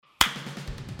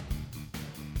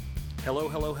Hello,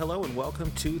 hello, hello, and welcome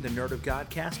to the Nerd of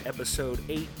Godcast, episode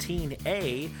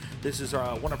 18A. This is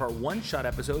one of our one-shot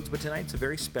episodes, but tonight's a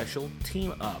very special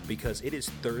team-up because it is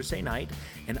Thursday night,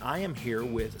 and I am here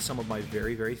with some of my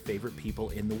very, very favorite people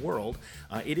in the world.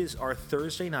 It is our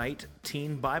Thursday night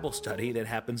teen Bible study that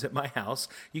happens at my house.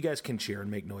 You guys can cheer and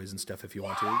make noise and stuff if you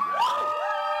want to.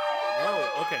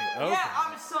 Oh, okay. Yeah,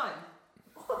 I'm his son.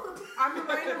 I'm a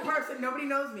random person. Nobody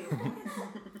knows me.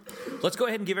 Let's go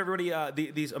ahead and give everybody,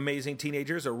 these amazing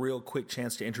teenagers, a real quick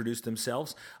chance to introduce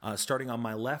themselves. Starting on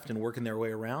my left and working their way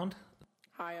around.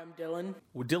 Hi, I'm Dylan.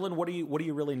 Well, Dylan, what are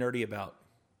you really nerdy about?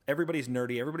 Everybody's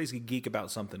nerdy. Everybody's a geek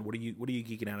about something. What are you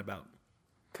geeking out about?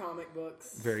 Comic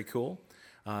books. Very cool.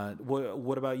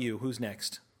 What about you? Who's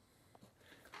next?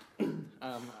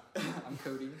 I'm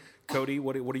Cody. Cody,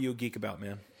 what are you a geek about,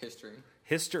 man? History.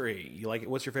 History. You like it?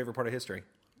 What's your favorite part of history?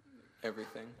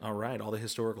 Everything. All right, all the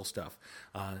historical stuff.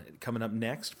 Coming up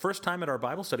next, first time at our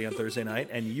Bible study on Thursday night,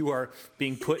 and you are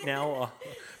being put now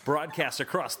broadcast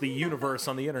across the universe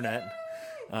on the internet.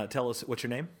 Tell us, what's your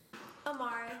name?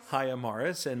 Amaris. Hi,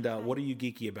 Amaris, and what are you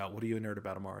geeky about? What are you a nerd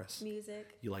about, Amaris?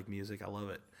 Music. You like music? I love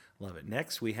it. Love it.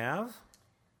 Next, we have...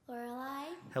 Lorelai.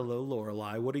 Hello,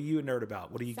 Lorelai. What are you a nerd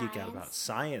about? What do you geek out about?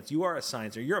 Science. You are a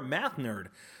sciencer. You're a math nerd.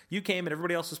 You came and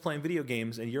everybody else was playing video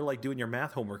games, and you're like doing your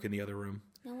math homework in the other room.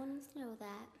 No one wants to know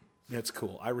that. That's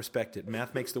cool. I respect it.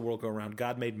 Math makes the world go around.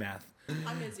 God made math.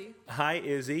 I'm Izzy. Hi,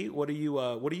 Izzy. What do you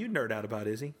nerd out about,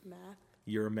 Izzy? Math.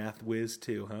 You're a math whiz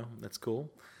too, huh? That's cool.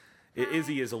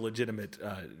 Izzy is a legitimate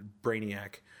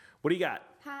brainiac. What do you got?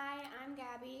 Hi, I'm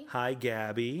Gabby. Hi,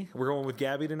 Gabby. We're going with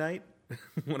Gabby tonight.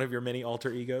 One of your many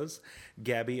alter egos.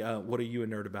 Gabby, what are you a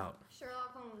nerd about?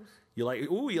 Sherlock Holmes. You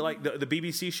like the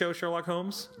BBC show Sherlock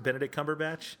Holmes? Benedict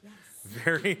Cumberbatch? Yes.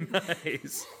 Very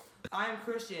nice. I am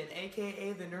Christian,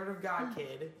 a.k.a. the Nerd of God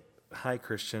Kid. Hi,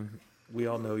 Christian. We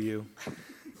all know you.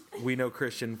 We know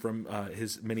Christian from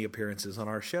his many appearances on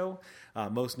our show,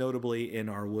 most notably in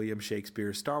our William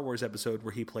Shakespeare Star Wars episode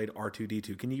where he played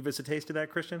R2-D2. Can you give us a taste of that,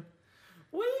 Christian?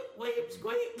 Wait.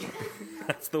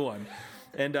 That's the one.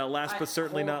 And last but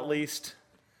certainly not least...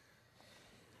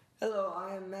 Hello,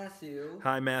 I am Matthew.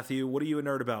 Hi, Matthew. What are you a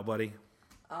nerd about, buddy?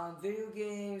 Video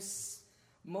games,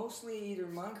 mostly either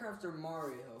Minecraft or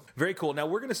Mario. Very cool. Now,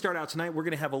 we're going to start out tonight. We're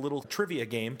going to have a little trivia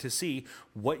game to see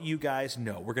what you guys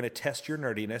know. We're going to test your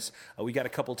nerdiness. We got a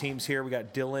couple teams here. We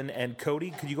got Dylan and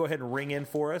Cody. Could you go ahead and ring in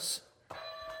for us?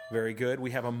 Very good.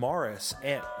 We have Amaris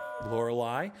and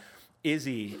Lorelai,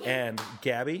 Izzy and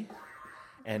Gabby,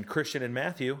 and Christian and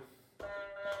Matthew.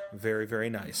 Very, very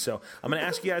nice. So I'm going to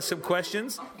ask you guys some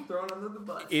questions.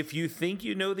 If you think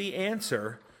you know the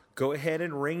answer, go ahead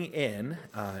and ring in.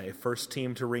 First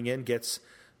team to ring in gets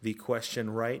the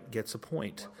question right, gets a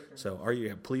point. So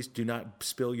please do not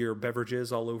spill your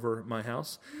beverages all over my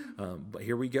house. But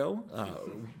here we go.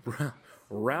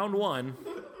 Round one.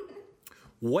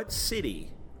 What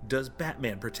city does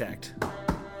Batman protect?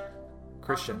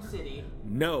 Christian. Gotham City.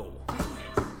 No.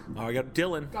 I got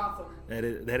Dylan. Gotham. That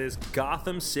is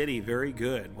Gotham City. Very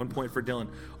good. 1 point for Dylan.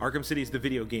 Arkham City is the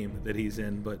video game that he's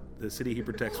in, but the city he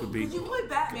protects would be... Because you play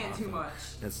Batman too much.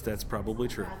 That's probably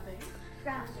true.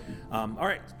 All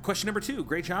right. Question number 2.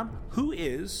 Great job. Who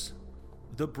is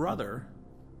the brother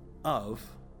of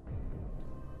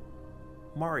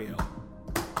Mario?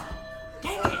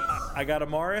 Dang it! I got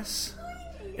Amaris.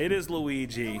 It is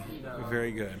Luigi.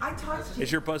 Very good. I touched you.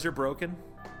 Is your buzzer broken?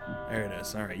 There it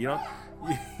is. All right. You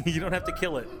don't have to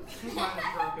kill it.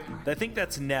 I think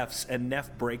that's Neff's, and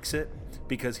Neff breaks it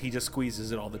because he just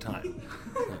squeezes it all the time.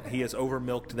 He has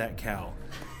over-milked that cow.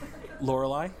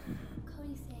 Lorelai?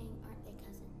 Cody's saying, aren't they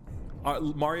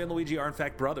cousins? Mario and Luigi are, in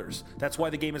fact, brothers. That's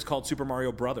why the game is called Super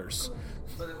Mario Brothers.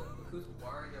 But who's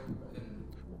Wario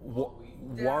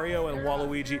and Wario and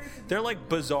Waluigi. They're like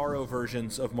bizarro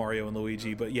versions of Mario and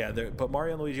Luigi, but yeah, but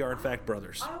Mario and Luigi are, in fact,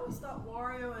 brothers. I always thought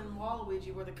Wario and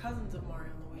Waluigi were the cousins of Mario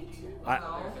and Luigi.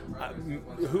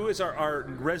 Who is our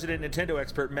resident Nintendo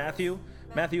expert, Matthew?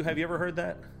 Matthew, have you ever heard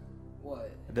that?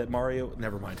 What? That Mario...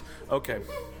 Never mind. Okay.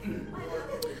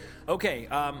 Okay,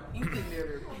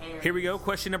 here we go.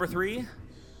 Question number 3.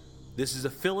 This is a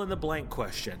fill-in-the-blank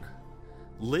question.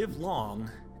 Live long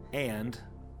and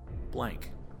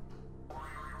blank.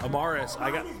 Amaris.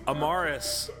 I got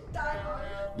Amaris.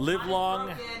 Live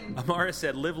long. Amaris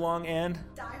said live long and...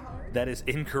 Die Hard. That is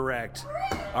incorrect.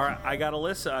 All right, I got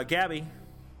Alyssa. Gabby.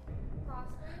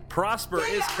 Prosper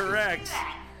is correct.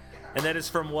 And that is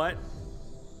from what?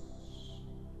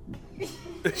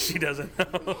 She doesn't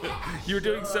know. You're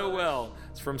doing so well.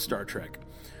 It's from Star Trek.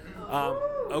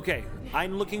 Okay,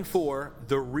 I'm looking for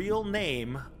the real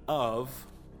name of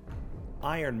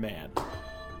Iron Man.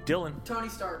 Dylan, Tony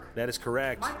Stark. that is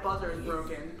correct. My buzzer is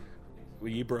broken.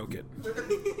 Well, you broke it.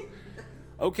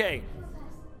 Okay.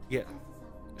 Yeah.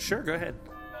 Sure, go ahead.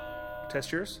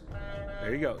 Test yours.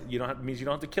 There you go. You don't have, means you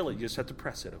don't have to kill it. You just have to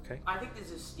press it, okay? I think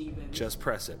this is Steven. Just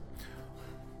press it.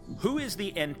 Who is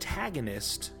the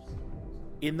antagonist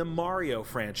in the Mario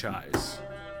franchise?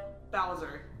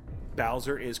 Bowser.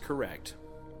 Bowser is correct.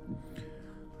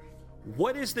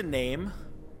 What is the name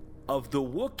of the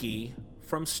Wookiee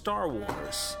from Star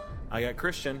Wars? I got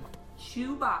Christian.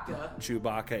 Chewbacca.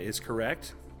 Chewbacca is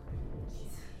correct.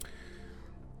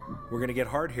 We're going to get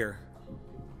hard here.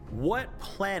 What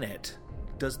planet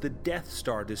does the Death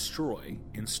Star destroy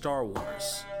in Star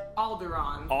Wars?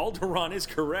 Alderaan. Alderaan is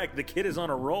correct. The kid is on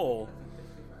a roll.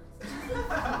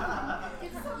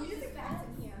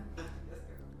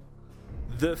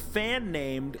 The fan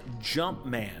named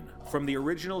Jumpman from the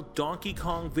original Donkey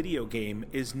Kong video game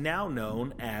is now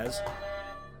known as...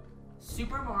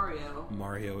 Super Mario.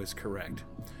 Mario is correct.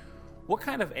 What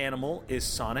kind of animal is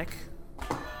Sonic?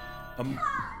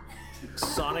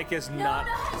 Sonic is not...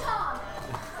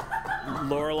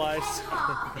 Lorelei's...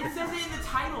 It says it in the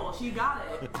title. She got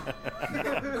it.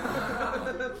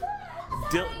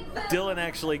 Dylan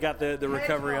actually got the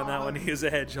recovery on that one. He is a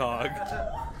hedgehog.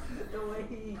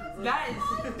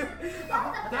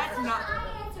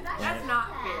 That's not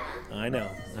fair. I know.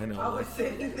 I was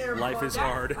sitting there. Life is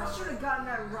hard. I should have gotten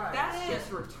that right. That's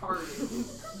just retarded.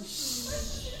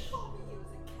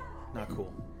 Not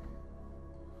cool.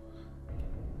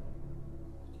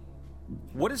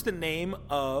 What is the name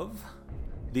of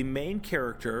the main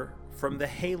character from the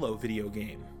Halo video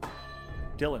game?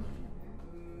 Dylan.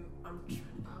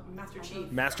 Master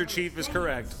Chief. Master Chief is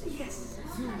correct. Yes.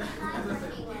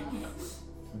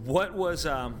 What was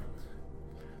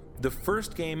the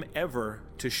first game ever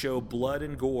to show blood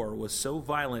and gore was so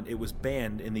violent it was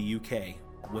banned in the UK?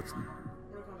 What's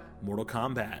Mortal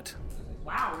Kombat?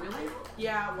 Wow, really?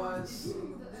 Yeah, it was.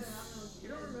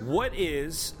 What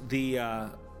is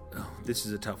the this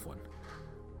is a tough one.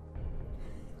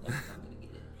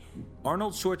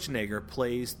 Arnold Schwarzenegger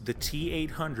plays the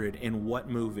T-800 in what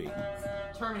movie?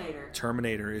 Terminator.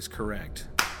 Terminator is correct.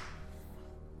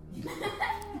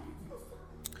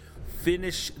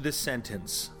 Finish the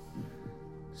sentence.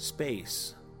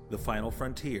 Space, the final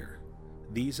frontier.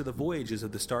 These are the voyages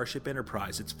of the Starship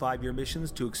Enterprise. Its 5-year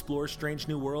missions to explore strange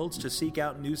new worlds, to seek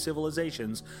out new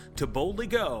civilizations, to boldly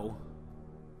go...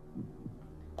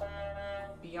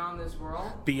 Beyond this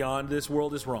world? Beyond this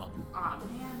world is wrong. Aw,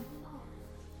 man.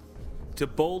 To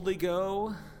boldly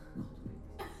go...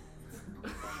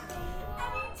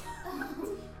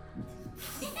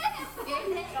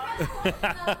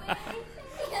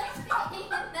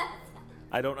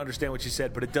 I don't understand what you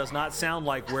said, but it does not sound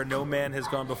like where no man has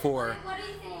gone before. What do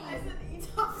you think?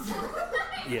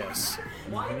 Yes.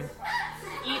 What?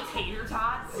 Eat tater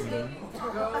tots?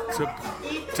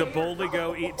 To boldly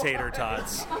go eat tater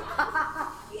tots.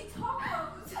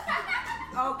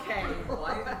 Okay.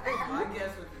 My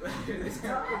guess would be this.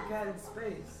 Cat in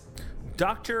space.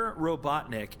 Dr.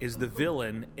 Robotnik is the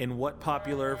villain in what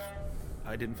popular...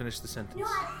 I didn't finish the sentence. No,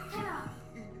 I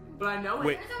But I know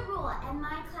Wait. it. There's a rule in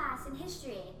my class in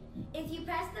history. If you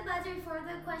press the buzzer before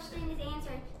the question is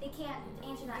answered, they can't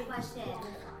answer that question.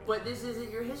 But this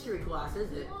isn't your history class,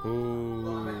 is it? Ooh.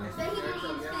 So he didn't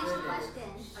even finish the question.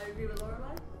 I agree with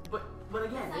Lorelai. But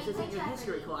again, this isn't your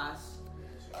history class.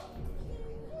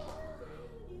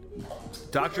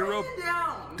 Dr. Write it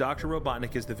down. Dr.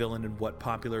 Robotnik is the villain in what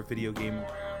popular video game?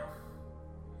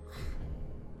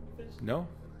 No?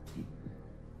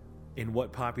 In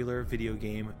what popular video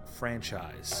game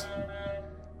franchise?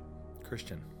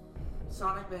 Christian.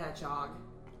 Sonic the Hedgehog.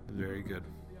 Very good.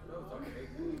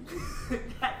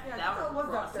 that was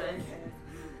process.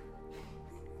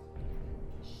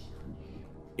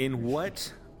 In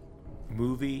what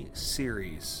movie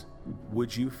series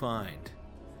would you find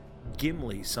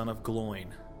Gimli, son of Gloin?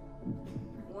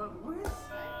 What?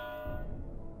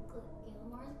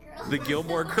 The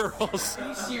Gilmore Girls. Are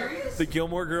you serious? The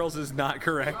Gilmore Girls is not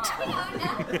correct. I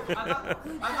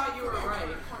thought you were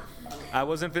right. I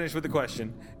wasn't finished with the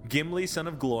question. Gimli, son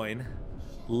of Gloin,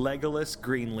 Legolas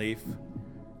Greenleaf,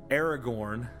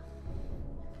 Aragorn,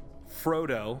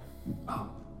 Frodo.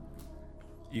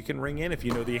 You can ring in if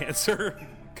you know the answer.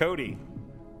 Cody.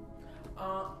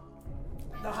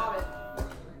 The Hobbit.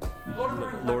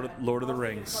 Lord of the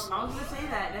Rings. I was gonna say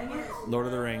that, dang it. Lord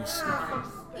of the Rings. You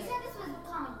said this was a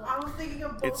comic book. I was thinking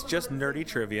of both. It's just nerdy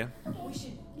trivia.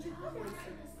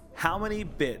 How many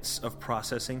bits of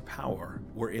processing power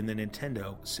were in the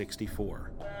Nintendo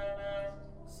 64?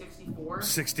 64.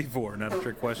 64, not a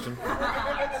trick question.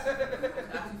 Actually,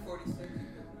 46.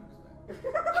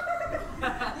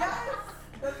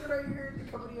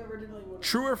 Cody originally would.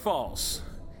 True or false?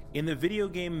 In the video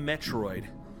game Metroid,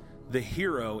 the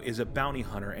hero is a bounty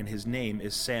hunter and his name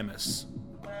is Samus.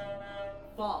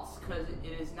 False, because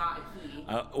it is not a he.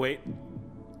 Wait.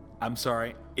 I'm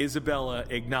sorry. Isabella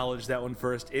acknowledged that one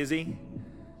first. Izzy?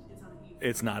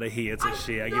 It's not a he, it's a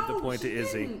she. I give the point to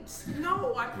Izzy.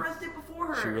 No, I pressed it before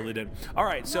her. She really did. All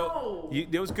right, so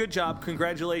it was a good job.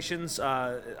 Congratulations.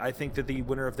 I think that the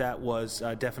winner of that was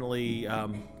definitely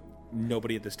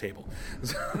nobody at this table. No,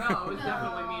 it was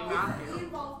definitely me and Matthew. We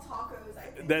involved tacos, I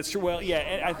think. That's true. Well, yeah,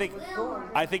 and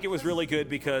I think it was really good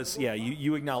because, yeah,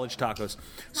 you acknowledged tacos.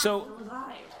 So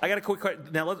I got a quick question.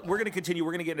 Now, we're going to continue.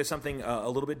 We're going to get into something a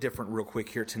little bit different real quick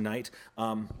here tonight.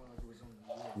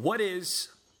 What is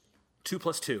 2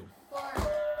 plus 2?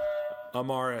 4.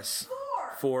 Amaris.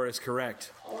 4 is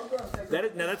correct.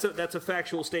 That's a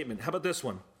factual statement. How about this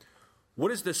one?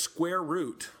 What is the square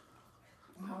root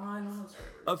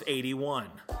of 81?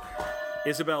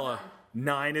 Isabella,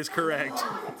 9 is correct.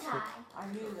 I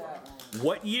knew that one.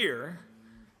 What year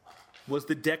was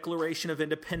the Declaration of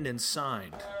Independence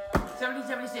signed?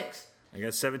 1776. I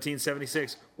guess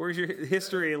 1776. Where's your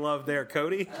history love there,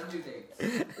 Cody? I don't do dates.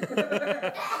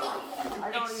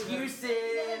 Excuses.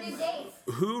 New days.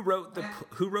 Who wrote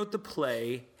the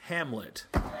play Hamlet?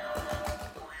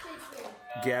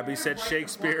 Gabby said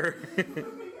Shakespeare.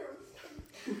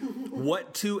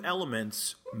 What 2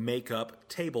 elements make up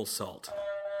table salt?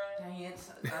 Dang it.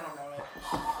 I don't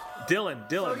know it. Dylan.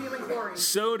 Sodium and chlorine.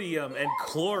 Sodium and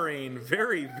chlorine.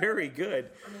 Very, very good.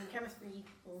 I mean, chemistry.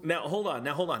 Now, hold on.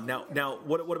 Now,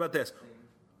 what about this?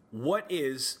 What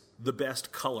is the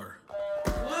best color?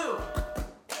 Blue.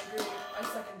 I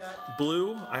second that.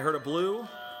 Blue? I heard a blue.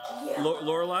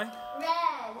 Lorelai? Red.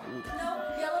 No,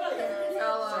 yellow because it's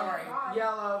Sorry.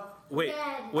 Yellow.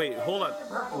 Wait, hold on.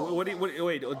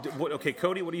 Okay,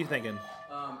 Cody, what are you thinking?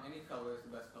 Any color is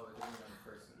the best color, depending on the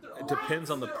person. It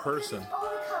depends on the person. all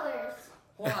the colors.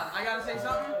 Hold on, I gotta say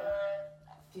something.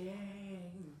 Dang.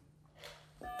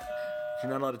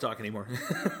 You're not allowed to talk anymore.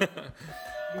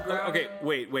 Okay,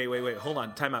 wait. Hold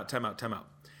on. Time out.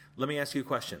 Let me ask you a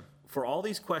question. For all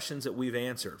these questions that we've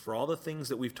answered, for all the things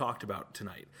that we've talked about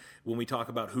tonight, when we talk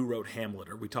about who wrote Hamlet,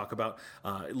 or we talk about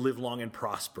Live Long and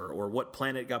Prosper, or what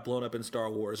planet got blown up in Star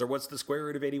Wars, or what's the square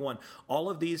root of 81, all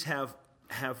of these have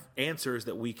answers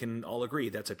that we can all agree.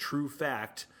 That's a true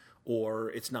fact,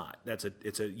 or it's not.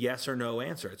 It's a yes or no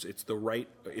answer.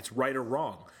 It's right or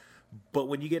wrong. But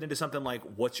when you get into something like,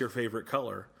 what's your favorite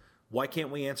color? Why can't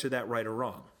we answer that right or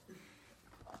wrong?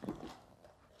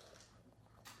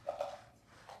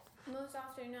 Most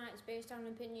often not. It's based on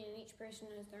opinion, and each person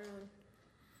has their own.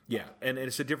 Yeah, and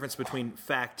it's a difference between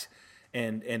fact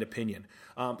and opinion.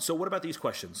 So what about these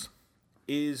questions?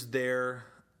 Is there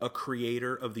a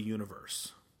creator of the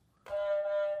universe?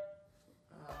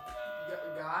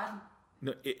 God?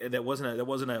 No, that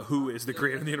wasn't a who is the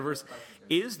creator of the universe.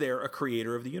 Is there a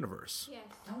creator of the universe? Yes.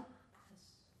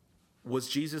 Was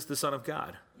Jesus the Son of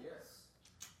God?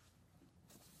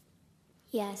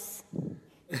 Yes.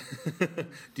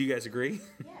 Do you guys agree?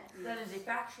 That is a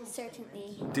factual.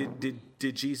 Certainly.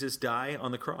 Did Jesus die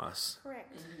on the cross?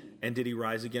 Correct. And did he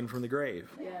rise again from the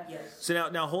grave? Yes. So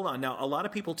now hold on. Now a lot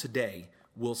of people today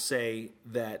will say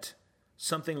that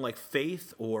something like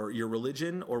faith or your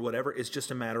religion or whatever is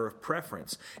just a matter of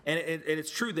preference. And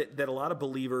it's true that a lot of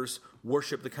believers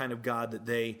worship the kind of God that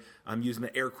they, I'm using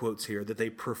the air quotes here, that they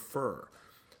prefer.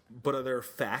 But are there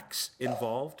facts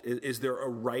involved? Is there a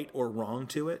right or wrong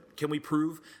to it? Can we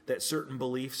prove that certain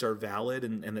beliefs are valid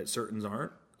and that certain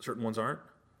ones aren't?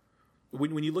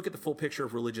 When you look at the full picture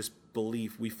of religious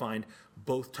belief, we find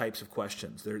both types of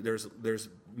questions. There's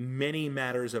many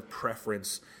matters of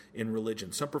preference in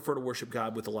religion. Some prefer to worship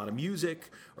God with a lot of music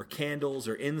or candles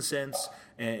or incense,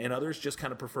 and others just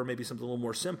kind of prefer maybe something a little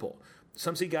more simple.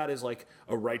 Some see God as like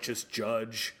a righteous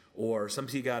judge, or some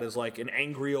see God as like an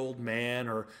angry old man,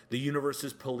 or the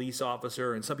universe's police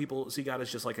officer, and some people see God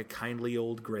as just like a kindly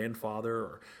old grandfather,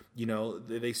 or, you know,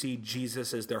 they see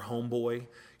Jesus as their homeboy,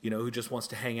 you know, who just wants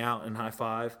to hang out and high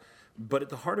five. But at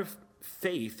the heart of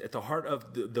faith, at the heart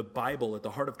of the Bible, at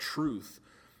the heart of truth,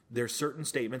 there's certain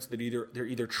statements that they're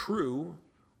either true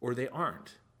or they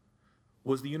aren't.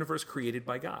 Was the universe created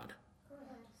by God?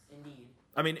 Indeed.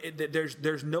 I mean,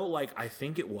 there's no like I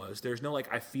think it was. There's no like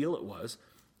I feel it was.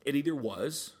 It either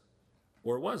was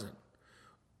or it wasn't.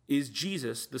 Is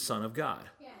Jesus the Son of God?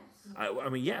 Yes. I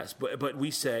mean, yes, but we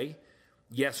say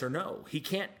yes or no. He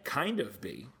can't kind of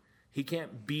be. He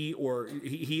can't be, or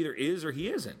he either is or he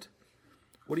isn't.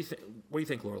 What do you think? What do you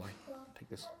think, Lorelai? Take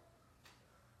this.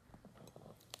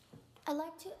 I'd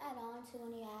like to add on to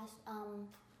when you asked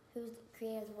who's the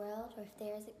creator of the world, or if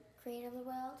there is a creator of the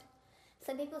world.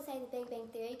 Some people say the Big Bang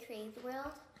Theory created the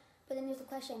world, but then there's the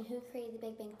question, who created the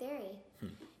Big Bang Theory?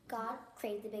 God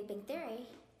created the Big Bang Theory.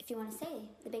 If you want to say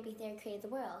the Big Bang Theory created the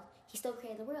world, he still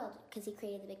created the world because he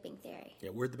created the Big Bang Theory. Yeah,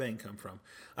 where'd the bang come from?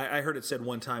 I heard it said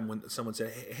one time when someone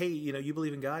said, hey, you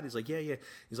believe in God? He's like, yeah.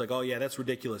 He's like, oh, yeah, that's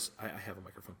ridiculous. I have a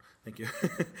microphone. Thank you.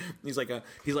 he's like,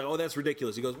 oh, that's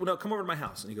ridiculous. He goes, well, no, come over to my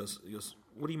house. And he goes,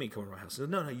 what do you mean come over to my house? He goes,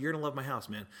 no, you're going to love my house,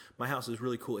 man. My house is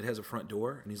really cool. It has a front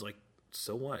door. And he's like,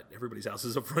 so what? Everybody's house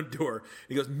is a front door. And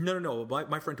he goes, no.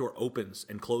 My front door opens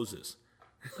and closes.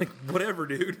 Like, whatever,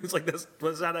 dude. It's like, that's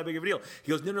not that big of a deal. He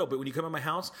goes, no, but when you come in my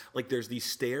house, like, there's these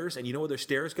stairs, and you know where their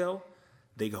stairs go?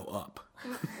 They go up.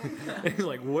 And he's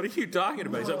like, what are you talking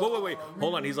about? He's like, wait,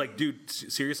 hold on. He's like, dude,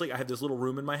 seriously, I have this little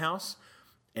room in my house,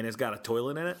 and it's got a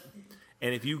toilet in it,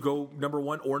 and if you go number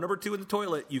 1 or number 2 in the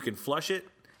toilet, you can flush it,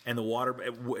 and the water,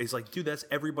 he's like, dude, that's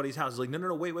everybody's house. He's like,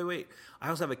 no, wait. I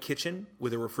also have a kitchen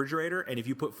with a refrigerator, and if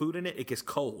you put food in it, it gets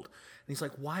cold. And he's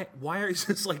like, why are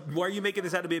you making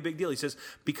this out to be a big deal? He says,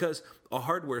 because a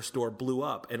hardware store blew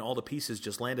up, and all the pieces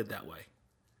just landed that way.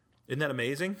 Isn't that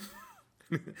amazing?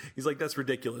 He's like, that's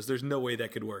ridiculous. There's no way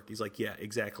that could work. He's like, yeah,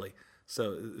 exactly.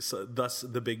 So thus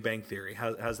the Big Bang Theory.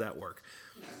 How's that work?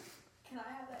 Can I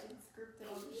have that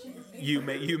scripted on the sheet?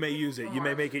 You may use it. You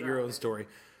may make it your own story.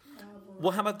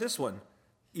 Well, how about this one?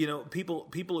 You know,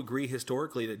 people agree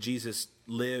historically that Jesus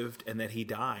lived and that he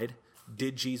died.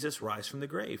 Did Jesus rise from the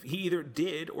grave? He either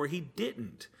did or he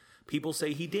didn't. People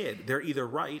say he did. They're either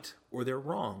right or they're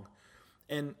wrong.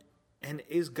 And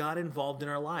is God involved in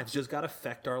our lives? Does God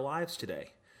affect our lives today?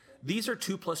 These are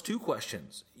 2 + 2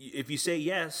 questions. If you say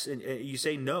yes and you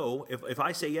say no, if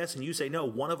I say yes and you say no,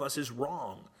 one of us is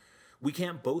wrong. We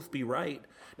can't both be right.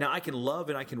 Now, I can love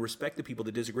and I can respect the people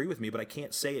that disagree with me, but I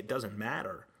can't say it doesn't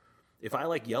matter. If I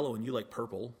like yellow and you like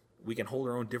purple, we can hold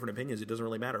our own different opinions. It doesn't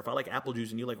really matter. If I like apple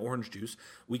juice and you like orange juice,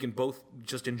 we can both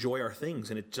just enjoy our things,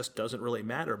 and it just doesn't really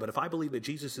matter. But if I believe that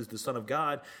Jesus is the Son of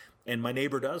God and my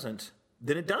neighbor doesn't,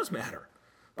 then it does matter.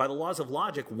 By the laws of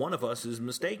logic, one of us is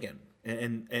mistaken.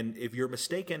 And if you're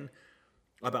mistaken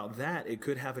about that, it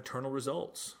could have eternal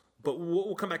results. But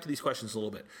we'll come back to these questions a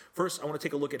little bit. First, I want to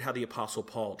take a look at how the Apostle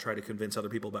Paul tried to convince other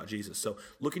people about Jesus. So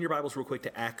look in your Bibles real quick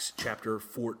to Acts chapter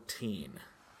 14.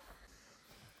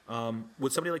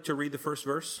 Would somebody like to read the first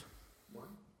verse?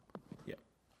 Yeah.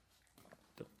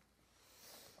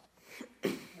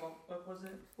 Well, what was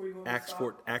it? Where you want to Acts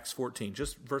stop? Acts 14,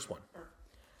 just verse 1.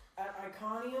 At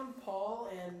Iconium, Paul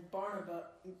and Barnabas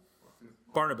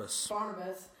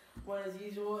went as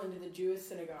usual into the Jewish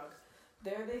synagogue.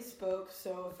 There they spoke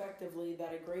so effectively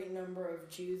that a great number of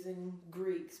Jews and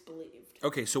Greeks believed.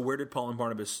 Okay, so where did Paul and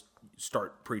Barnabas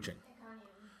start preaching?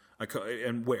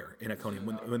 And where? In Iconium,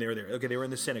 when they were there. Okay, they were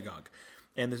in the synagogue.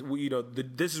 And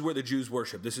this is where the Jews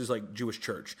worship. This is like Jewish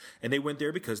church. And they went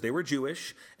there because they were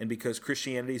Jewish and because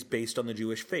Christianity is based on the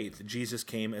Jewish faith. Jesus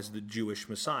came as the Jewish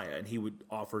Messiah, and he would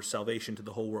offer salvation to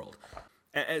the whole world.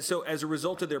 So as a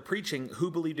result of their preaching, who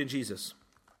believed in Jesus?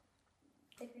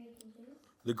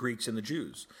 The Greeks and the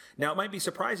Jews. Now, it might be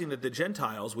surprising that the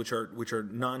Gentiles, which are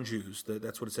non-Jews,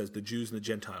 that's what it says, the Jews and the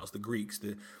Gentiles, the Greeks,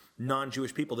 the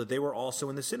non-Jewish people, that they were also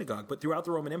in the synagogue. But throughout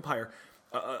the Roman Empire,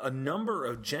 a number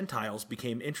of Gentiles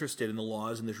became interested in the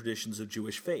laws and the traditions of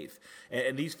Jewish faith.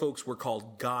 And these folks were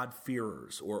called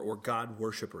God-fearers or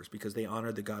God-worshippers because they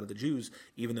honored the God of the Jews,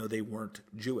 even though they weren't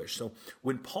Jewish. So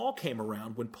when Paul came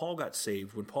around, when Paul got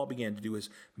saved, when Paul began to do his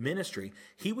ministry,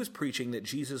 he was preaching that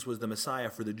Jesus was the Messiah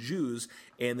for the Jews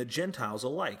and the Gentiles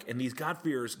alike. And these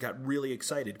God-fearers got really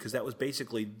excited because that was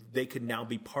basically, they could now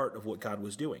be part of what God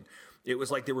was doing. It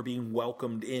was like they were being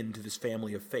welcomed into this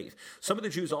family of faith. Some of the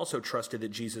Jews also trusted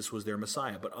that Jesus was their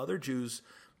Messiah, but other Jews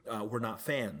were not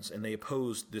fans, and they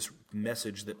opposed this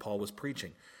message that Paul was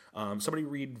preaching. Somebody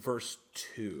read verse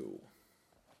 2.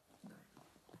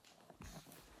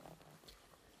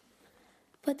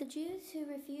 But the Jews who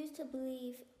refused to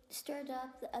believe stirred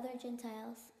up the other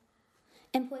Gentiles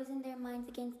and poisoned their minds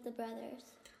against the brothers.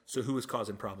 So who is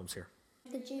causing problems here?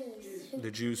 The Jews.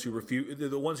 The Jews who refuse,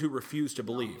 the ones who refuse to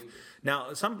believe. Now,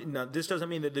 this doesn't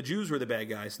mean that the Jews were the bad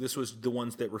guys. This was the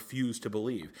ones that refused to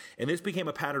believe. And this became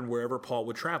a pattern wherever Paul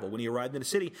would travel. When he arrived in a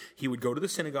city, he would go to the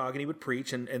synagogue and he would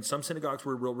preach. And some synagogues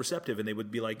were real receptive and they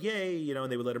would be like, yay,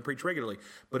 and they would let him preach regularly.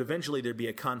 But eventually there'd be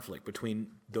a conflict between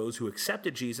those who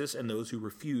accepted Jesus and those who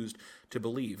refused to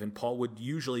believe. And Paul would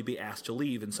usually be asked to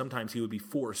leave, and sometimes he would be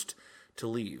forced to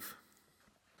leave.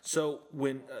 So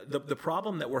when the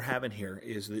problem that we're having here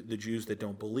is the Jews that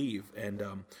don't believe. And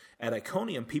at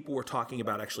Iconium, people were talking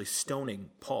about actually stoning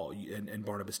Paul and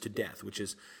Barnabas to death, which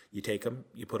is you take them,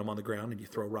 you put them on the ground, and you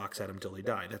throw rocks at them until they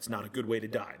die. That's not a good way to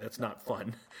die. That's not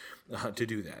fun to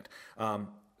do that.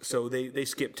 So they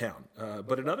skipped town.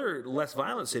 But in other less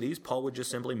violent cities, Paul would just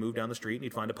simply move down the street and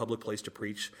he'd find a public place to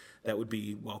preach that would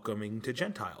be welcoming to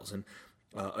Gentiles. And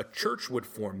a church would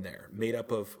form there, made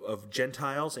up of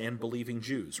Gentiles and believing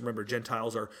Jews. Remember,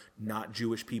 Gentiles are not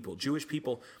Jewish people. Jewish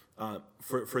people,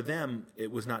 for them,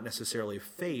 it was not necessarily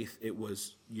faith, it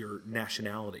was your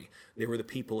nationality. They were the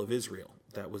people of Israel.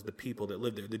 That was the people that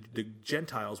lived there. The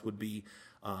Gentiles would be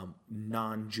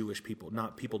non-Jewish people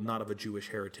not of a Jewish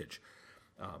heritage.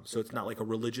 So it's not like a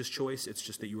religious choice. It's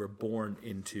just that you were born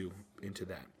into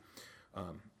that.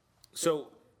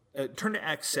 Turn to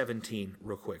Acts 17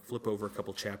 real quick. Flip over a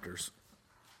couple chapters.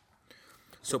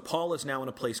 So Paul is now in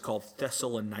a place called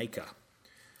Thessalonica.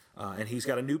 And he's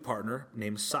got a new partner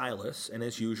named Silas. And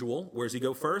as usual, where does he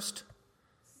go first?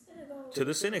 Synagogue. To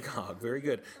the synagogue. Very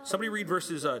good. Somebody read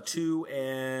verses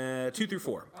 2 through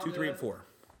 4. 2, 3, and 4.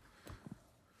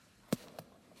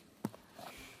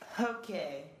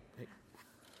 Okay.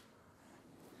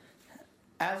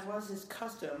 As was his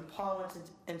custom, Paul went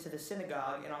into the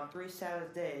synagogue, and on 3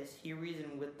 Sabbath days he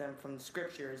reasoned with them from the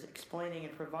Scriptures, explaining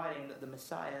and providing that the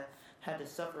Messiah had to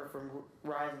suffer from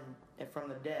rising from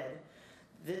the dead.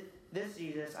 This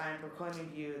Jesus I am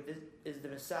proclaiming to you, this is the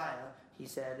Messiah, he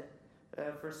said.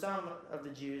 For some of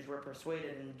the Jews were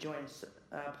persuaded and joined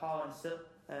Paul and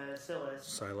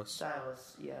Silas,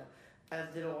 as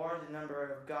did a large number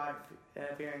of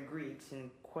God-fearing Greeks and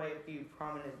quite a few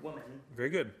prominent women. Very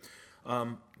good.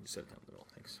 You said that in the middle.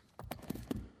 Thanks.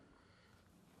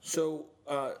 So,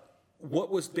 what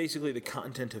was basically the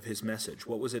content of his message?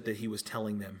 What was it that he was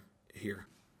telling them here?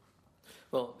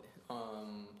 Well,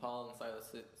 Paul and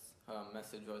Silas's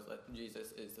message was that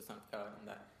Jesus is the Son of God and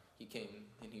that he came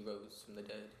and he rose from the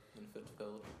dead and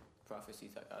fulfilled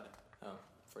prophecies that God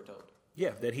foretold.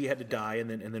 Yeah, that he had to die and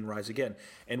then rise again.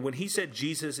 And when he said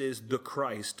Jesus is the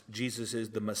Christ, Jesus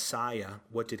is the Messiah,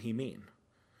 what did he mean?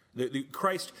 The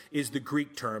Christ is the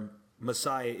Greek term.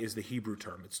 Messiah is the Hebrew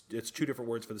term. It's two different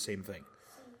words for the same thing.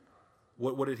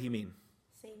 What did he mean?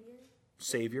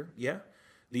 Savior, yeah.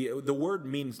 The word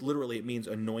means, literally, it means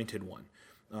anointed one.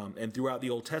 And throughout the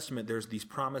Old Testament, there's these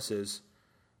promises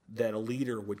that a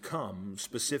leader would come,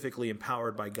 specifically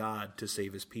empowered by God to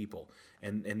save his people.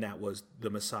 And that was the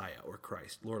Messiah, or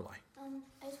Christ. Lorelai.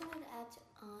 I just wanted to add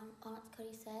on what Cody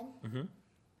said. Mm-hmm.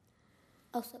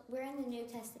 Oh, so we're in the New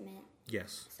Testament.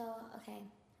 Yes. So, okay,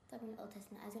 talking in the Old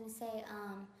Testament, I was going to say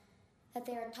that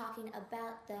they are talking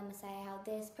about the Messiah, how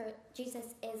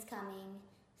Jesus is coming.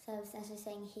 So it's not just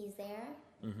saying he's there.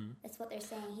 Mm-hmm. That's what they're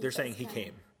saying. They're saying he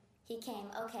came. He came,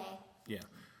 okay. Yeah.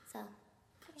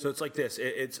 So it's like this.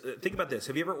 Think about this.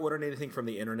 Have you ever ordered anything from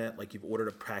the internet? Like you've ordered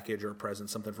a package or a present,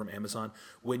 something from Amazon.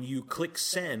 When you click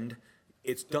send,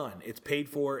 it's done. It's paid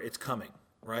for. It's coming,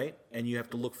 right? And you have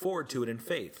to look forward to it in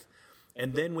faith.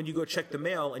 And then when you go check the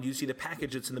mail and you see the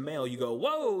package that's in the mail, you go,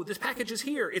 whoa, this package is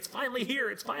here. It's finally here.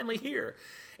 It's finally here.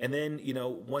 And then,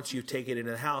 once you take it into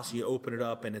the house, you open it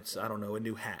up and it's, I don't know, a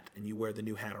new hat. And you wear the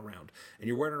new hat around. And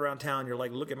you're wearing it around town. You're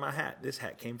like, look at my hat. This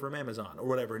hat came from Amazon or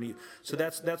whatever. And so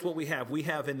that's what we have. We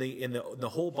have in the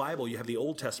whole Bible, you have the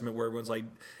Old Testament where everyone's like,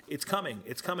 it's coming.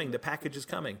 It's coming. The package is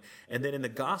coming. And then in the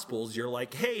Gospels, you're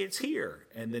like, hey, it's here.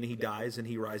 And then he dies and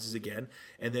he rises again.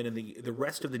 And then in the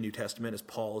rest of the New Testament, as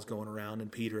Paul is going around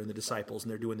and Peter and the disciples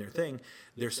and they're doing their thing,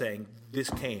 they're saying,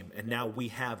 this came and now we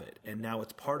have it. And now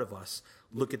it's part of us.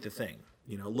 Look at the thing,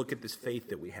 look at this faith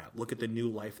that we have. Look at the new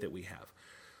life that we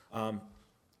have.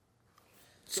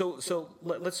 So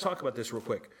let's talk about this real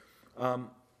quick.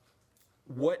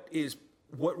 What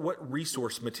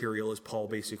resource material is Paul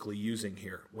basically using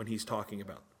here when he's talking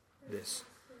about this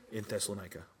in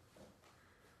Thessalonica?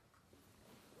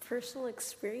 Personal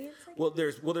experience? Well,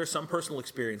 there's some personal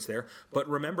experience there, but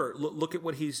remember, look at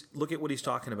what he's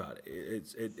talking about.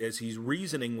 As he's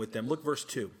reasoning with them. Look, verse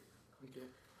 2.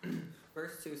 Okay.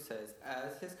 Verse 2 says,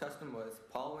 as his custom was,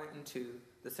 Paul went into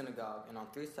the synagogue, and on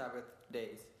 3 Sabbath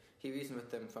days he reasoned with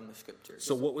them from the Scriptures.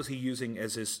 So what was he using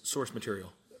as his source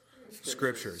material?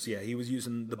 Scriptures. Yeah, he was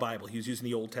using the Bible. He was using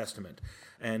the Old Testament.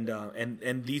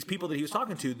 And these people that he was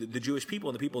talking to, the Jewish people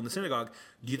and the people in the synagogue,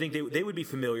 do you think they would be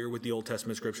familiar with the Old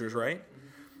Testament Scriptures, right?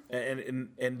 And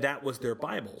that was their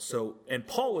Bible. So, and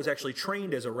Paul was actually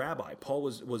trained as a rabbi. Paul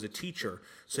was a teacher,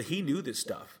 so he knew this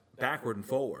stuff backward and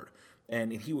forward.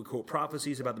 And he would quote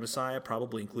prophecies about the Messiah,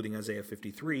 probably including Isaiah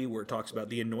 53, where it talks about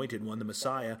the anointed one, the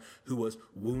Messiah, who was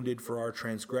wounded for our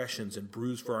transgressions and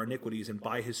bruised for our iniquities, and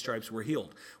by his stripes we're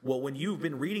healed. Well, when you've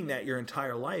been reading that your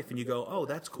entire life and you go, oh,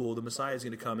 that's cool, the Messiah is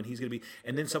going to come and he's going to be,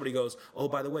 and then somebody goes, oh,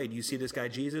 by the way, do you see this guy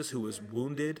Jesus who was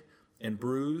wounded and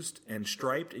bruised and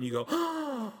striped? And you go,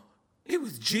 oh, it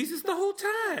was Jesus the whole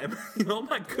time. Oh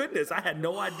my goodness, I had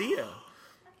no idea.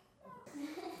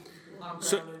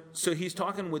 So he's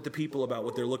talking with the people about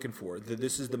what they're looking for. That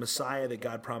this is the Messiah that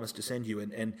God promised to send you.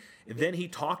 And then he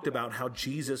talked about how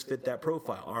Jesus fit that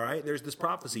profile. All right, there's this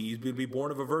prophecy. He's going to be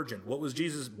born of a virgin. What was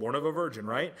Jesus? Born of a virgin,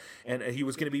 right? And he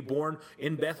was going to be born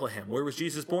in Bethlehem. Where was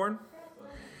Jesus born?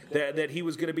 That he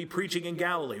was going to be preaching in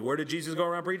Galilee. Where did Jesus go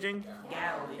around preaching?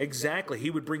 Galilee. Exactly. He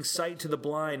would bring sight to the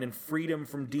blind and freedom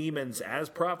from demons, as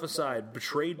prophesied,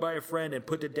 betrayed by a friend and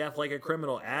put to death like a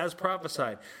criminal, as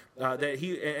prophesied.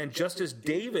 And just as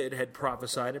David had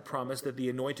prophesied and promised that the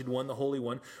Anointed One, the Holy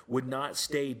One, would not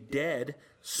stay dead,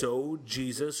 so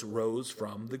Jesus rose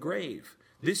from the grave.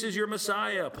 This is your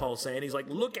Messiah, Paul's saying. He's like,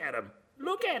 look at him.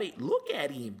 Look at him. Look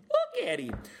at him. Look at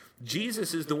him.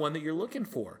 Jesus is the one that you're looking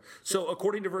for. So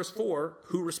according to verse 4,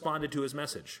 who responded to his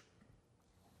message?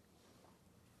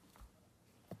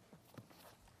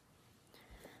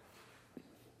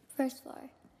 Verse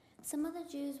 4. Some of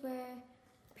the Jews were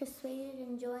persuaded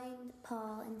and joined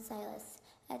Paul and Silas,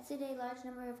 as did a large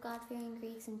number of God-fearing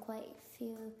Greeks and quite a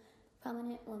few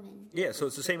prominent women. Yeah, so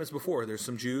it's the same as before. There's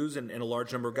some Jews and a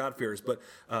large number of God-fearers. But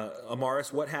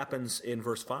Amaris, what happens in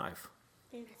verse 5?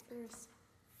 In verse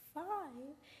 5,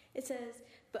 it says,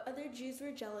 "But other Jews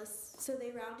were jealous, so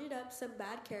they rounded up some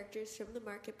bad characters from the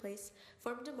marketplace,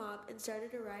 formed a mob, and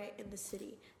started a riot in the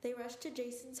city. They rushed to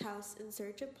Jason's house in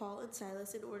search of Paul and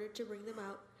Silas in order to bring them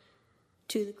out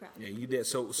to the crowd." Yeah, you did.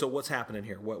 So what's happening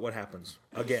here? What happens?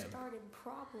 Again, They started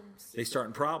problems. they start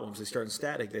in problems. They start in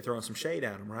static. They throwing some shade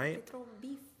at them, They right? throw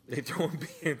beef. They throwing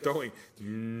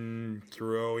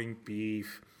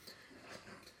beef.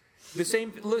 The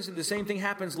same thing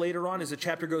happens later on as the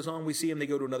chapter goes on. We see them, they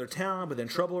go to another town, but then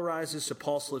trouble arises, so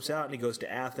Paul slips out and he goes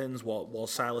to Athens while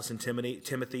Silas and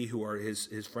Timothy, who are his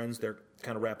friends, they're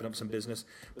kind of wrapping up some business.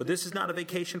 But this is not a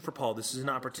vacation for Paul. This is an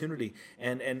opportunity.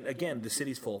 And again, the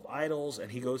city's full of idols,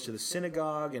 and he goes to the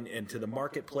synagogue and to the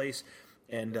marketplace,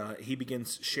 and he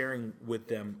begins sharing with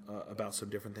them about some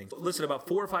different things. Listen, about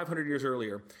 400 or 500 years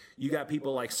earlier, you got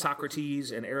people like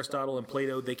Socrates and Aristotle and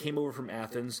Plato. They came over from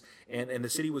Athens, and the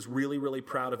city was really, really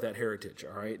proud of that heritage,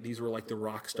 all right? These were like the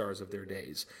rock stars of their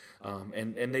days.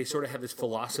 And they sort of had this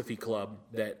philosophy club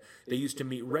that they used to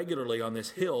meet regularly on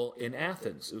this hill in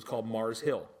Athens. It was called Mars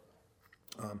Hill.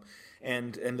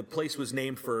 And the place was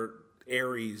named for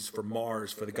Ares, for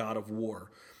Mars, for the god of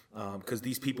war. Because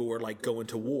these people were like going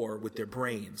to war with their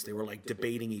brains. They were like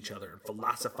debating each other and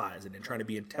philosophizing and trying to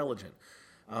be intelligent.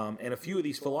 And a few of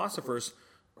these philosophers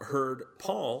heard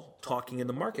Paul talking in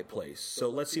the marketplace. So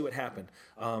let's see what happened.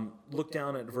 Look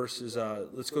down at verses,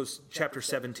 let's go chapter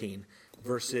 17,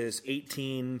 verses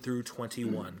 18 through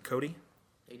 21. Cody?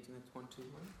 18 to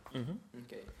 21? Mm-hmm.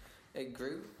 Okay. A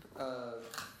group of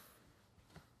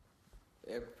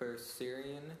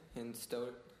Epicurean and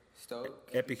Stoic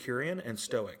Epicurean and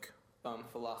Stoic.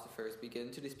 Philosophers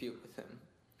begin to dispute with him.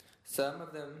 Some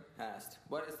of them asked,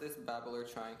 "What is this babbler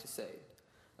trying to say?"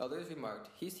 Others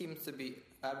remarked, "He seems to be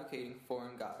advocating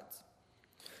foreign gods."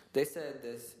 They said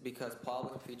this because Paul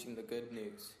was preaching the good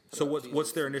news. So about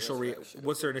what's their Jesus' initial resurrection.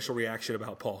 what's their initial reaction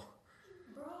about Paul?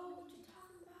 Bro, what you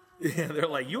talking about? Yeah, they're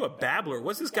like, "You a babbler?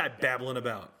 What's this guy babbling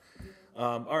about?"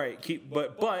 All right,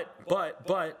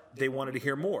 but they wanted to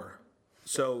hear more.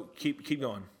 So keep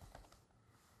going.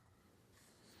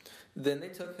 Then they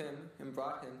took him and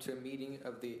brought him to a meeting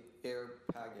of the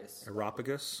Areopagus,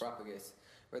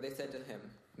 where they said to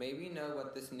him, "May we know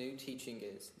what this new teaching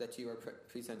is that you are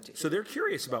presenting?" So they're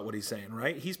curious about what he's saying,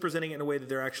 right? He's presenting it in a way that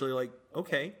they're actually like,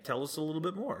 "Okay, tell us a little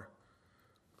bit more."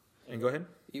 And go ahead.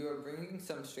 "You are bringing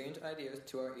some strange ideas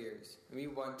to our ears, and we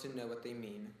want to know what they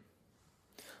mean."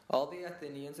 All the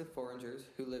Athenians and foreigners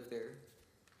who live there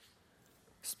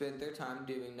spend their time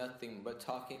doing nothing but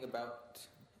talking about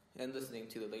and listening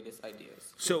to the latest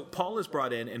ideas. So Paul is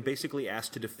brought in and basically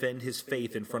asked to defend his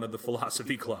faith in front of the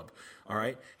philosophy club. All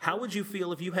right? How would you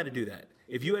feel if you had to do that?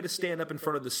 If you had to stand up in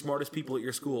front of the smartest people at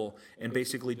your school and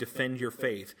basically defend your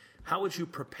faith, how would you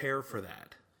prepare for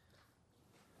that?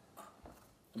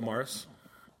 Morris?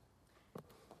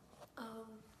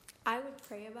 I would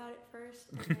pray about it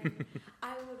first, and then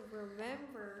I would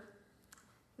remember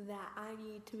that I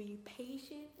need to be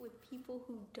patient with people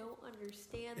who don't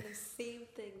understand the same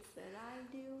things that I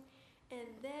do, and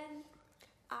then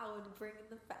I would bring in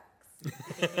the facts.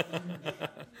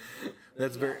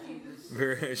 That's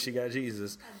very. She got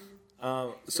Jesus.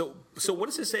 So what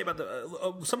does it say about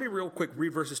the? Somebody real quick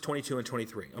read verses 22 and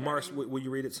 23. Amaris, will you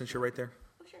read it since you're right there?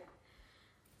 Oh, sure.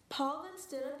 Paul then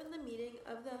stood up in the meeting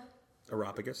of the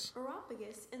Areopagus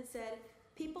and said,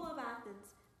 "People of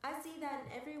Athens, I see that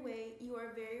in every way you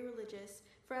are very religious,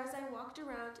 for as I walked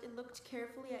around and looked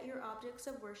carefully at your objects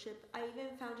of worship, I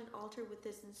even found an altar with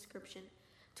this inscription,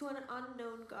 'To an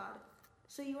unknown God.'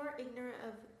 So you are ignorant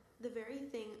of the very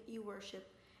thing you worship,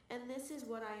 and this is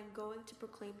what I am going to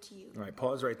proclaim to you. All right,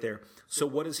 pause right there. So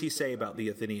what does he say about the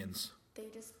Athenians? They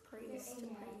just praise to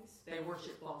praise. They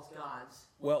worship false gods.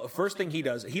 Well, first thing he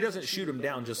does, he doesn't shoot him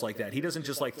down just like that. He doesn't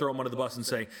just like throw him under the bus and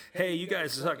say, hey, you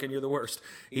guys suck and you're the worst.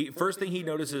 First thing he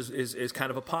notices is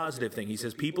kind of a positive thing. He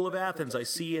says, people of Athens, I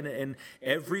see in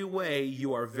every way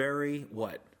you are very,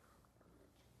 what?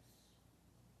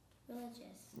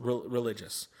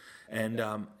 Religious.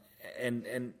 And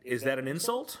is that an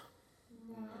insult?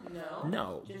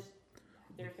 No. Just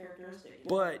their characteristic.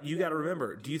 But you got to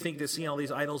remember, do you think that seeing all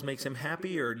these idols makes him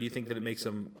happy, or do you think that it makes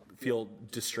him feel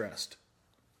distressed?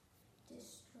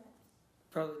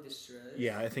 Probably distressed.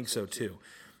 Yeah, I think so too.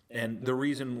 And the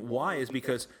reason why is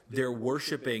because they're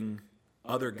worshiping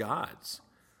other gods.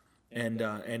 And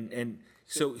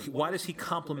so why does he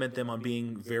compliment them on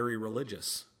being very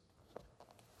religious?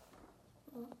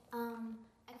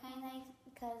 I kind of like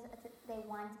because they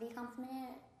want to be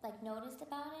complimented, like noticed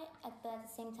about it, but at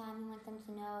the same time, he wants them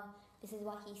to know this is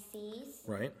what he sees.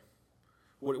 Right.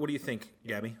 What do you think,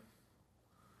 Gabby?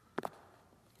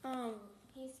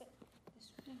 He said,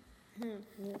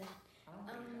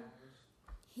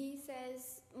 he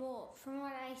says, well, from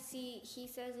what I see, he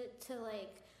says it to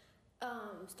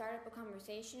start up a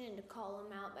conversation and to call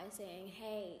them out by saying,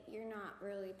 hey, you're not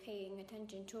really paying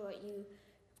attention to what you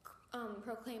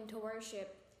proclaim to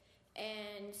worship,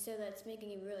 and so that's making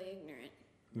you really ignorant.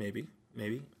 Maybe.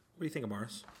 What do you think,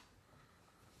 Amaris?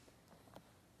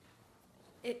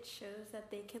 It shows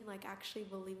that they can actually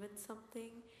believe in something,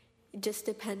 just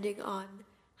depending on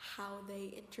how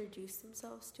they introduce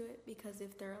themselves to it. Because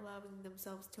if they're allowing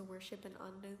themselves to worship an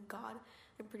unknown God,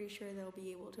 I'm pretty sure they'll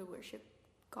be able to worship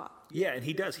God. Yeah, and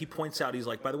he does. He points out, he's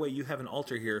like, by the way, you have an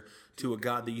altar here to a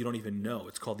God that you don't even know.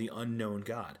 It's called the unknown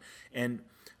God. And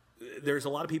there's a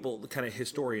lot of people, kind of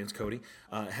historians, Cody,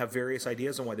 have various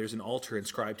ideas on why there's an altar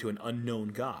inscribed to an unknown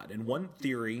God. And one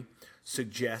theory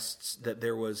suggests that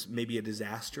there was maybe a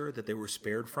disaster that they were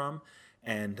spared from,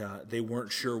 and they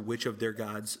weren't sure which of their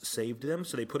gods saved them.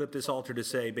 So they put up this altar to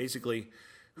say, basically,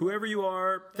 whoever you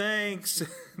are, thanks.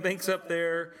 Thanks up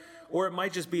there. Or it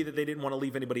might just be that they didn't want to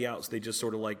leave anybody out, so they just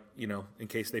sort of in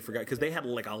case they forgot. Because they had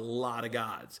a lot of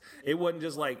gods. It wasn't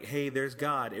just hey, there's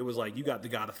God. It was you got the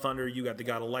God of thunder, you got the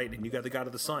God of lightning, you got the God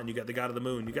of the sun, you got the God of the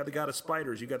moon, you got the God of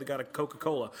spiders, you got the God of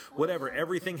Coca-Cola, whatever.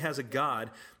 Everything has a God,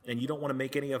 and you don't want to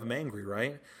make any of them angry,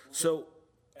 right? So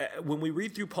when we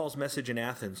read through Paul's message in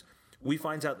Athens, we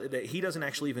find out that he doesn't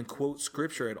actually even quote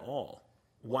Scripture at all.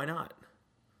 Why not?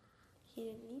 He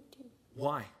didn't need to.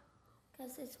 Why?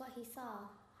 Because it's what he saw.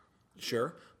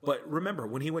 Sure. But remember,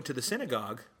 when he went to the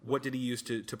synagogue, what did he use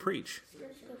to preach?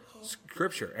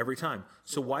 Scripture every time.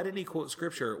 So why didn't he quote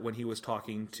Scripture when he was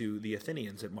talking to the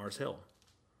Athenians at Mars Hill?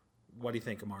 What do you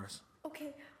think, Amaris?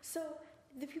 Okay, so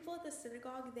the people at the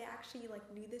synagogue, they actually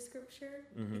knew the Scripture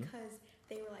because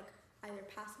they were either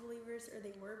past believers or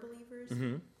they were believers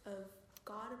of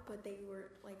God, but they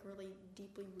were really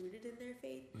deeply rooted in their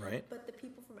faith. Right. But the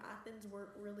people from Athens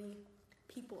weren't really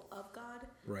people of God.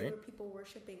 Right. They were people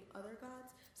worshiping other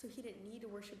gods. So he didn't need to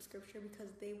worship Scripture because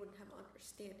they wouldn't have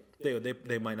understood it.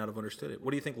 They might not have understood it.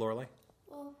 What do you think, Lorelai?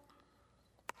 Well,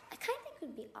 I kind of think it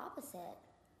would be opposite.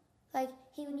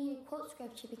 He would need to quote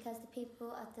Scripture because the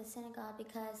people at the synagogue,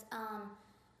 because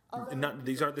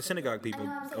These aren't the synagogue people. I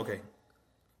know what I'm saying. Okay.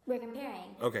 We're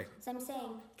comparing. Okay. So I'm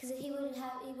saying because he would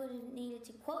have needed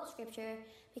to quote Scripture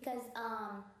because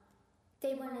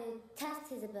they wanted to test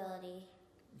his ability.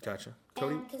 Gotcha.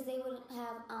 Cody? And because they wouldn't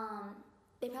have,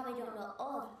 they probably don't know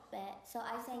all of it. So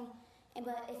I'm saying,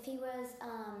 but if he was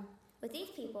with these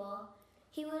people,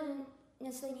 he wouldn't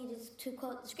necessarily need to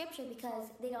quote the Scripture because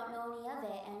they don't know any of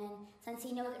it. And then since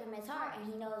he knows it from his heart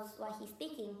and he knows why he's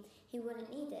speaking, he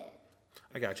wouldn't need it.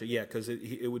 I gotcha. Yeah, because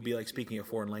it would be like speaking a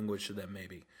foreign language to them,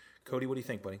 maybe. Cody, what do you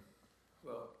think, buddy?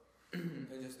 Well,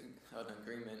 it's just an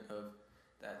agreement of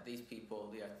that these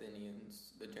people, the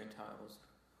Athenians, the Gentiles,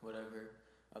 whatever,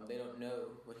 they don't know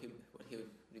what he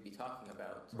would be talking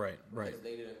about. Right. Because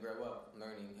they didn't grow up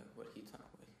learning what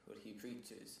he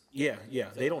preaches. Yeah.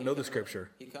 So they don't know the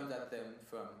Scripture. He comes at them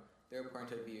from their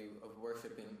point of view of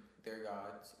worshiping their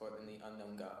gods or in the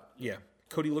unknown God. Yeah.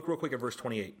 Cody, look real quick at verse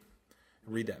 28.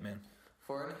 Read that, man.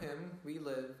 For in him we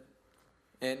live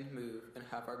and move and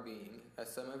have our being, as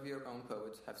some of your own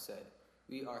poets have said.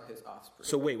 We are his offspring.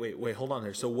 So wait, hold on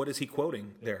there. So what is he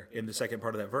quoting there in the second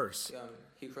part of that verse?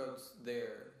 He quotes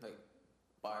their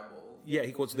Bible. Yeah,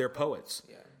 he quotes their poets.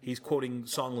 Yeah. He's quoting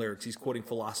song lyrics. He's quoting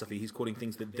philosophy. He's quoting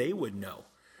things that they would know.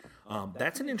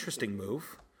 That's an interesting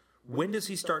move. When does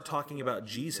he start talking about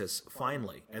Jesus,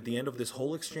 finally? At the end of this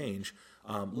whole exchange,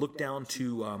 Look down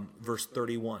to verse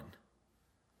 31.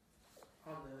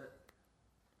 I'll do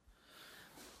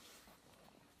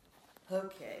it.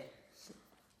 Okay.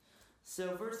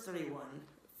 So verse 31.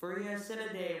 For he has set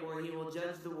a day where he will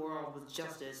judge the world with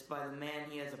justice by the man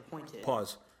he has appointed.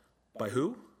 Pause. By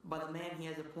who? By the man he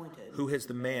has appointed. Who is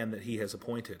the man that he has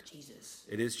appointed? Jesus.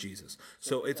 It is Jesus.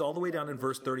 So it's all the way down in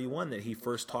verse 31 that he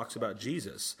first talks about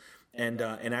Jesus. And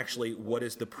actually, what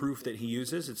is the proof that he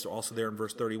uses? It's also there in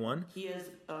verse 31. He has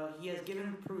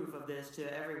given proof of this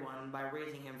to everyone by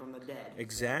raising him from the dead.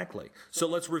 Exactly. So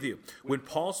let's review. When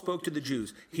Paul spoke to the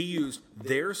Jews, he used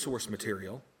their source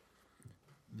material,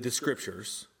 the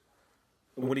scriptures.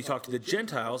 When he talked to the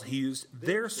Gentiles, he used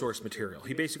their source material.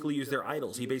 He basically used their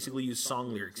idols. He basically used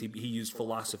song lyrics. He used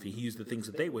philosophy. He used the things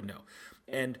that they would know.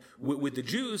 And with the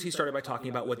Jews, he started by talking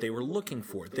about what they were looking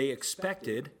for. They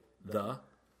expected the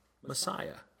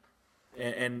Messiah.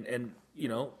 And you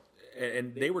know,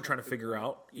 and they were trying to figure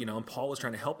out, you know, and Paul was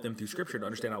trying to help them through Scripture to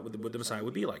understand what the Messiah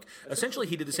would be like. Essentially,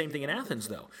 he did the same thing in Athens,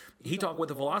 though. He talked with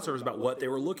the philosophers about what they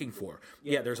were looking for.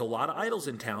 Yeah, there's a lot of idols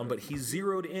in town, but he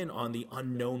zeroed in on the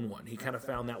unknown one. He kind of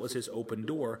found that was his open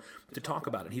door to talk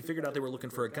about it. He figured out they were looking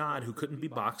for a God who couldn't be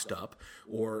boxed up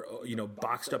or, you know,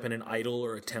 boxed up in an idol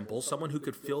or a temple, someone who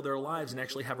could fill their lives and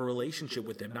actually have a relationship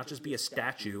with them, not just be a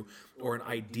statue or an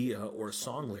idea or a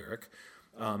song lyric.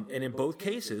 And in both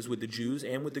cases, with the Jews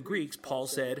and with the Greeks, Paul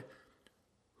said,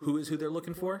 who is who they're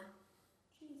looking for?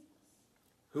 Jesus.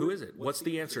 Who is it? What's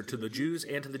the answer to the Jews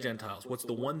and to the Gentiles? What's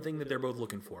the one thing that they're both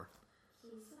looking for?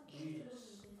 Jesus.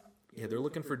 Yeah, they're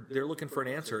looking for an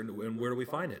answer, and where do we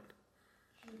find it?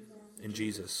 In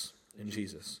Jesus. In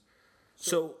Jesus.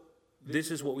 So this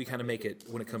is what we kind of make it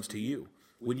when it comes to you.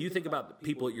 When you think about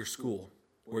people at your school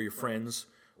or your friends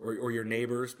or your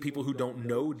neighbors, people who don't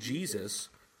know Jesus,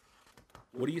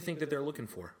 what do you think that they're looking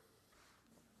for?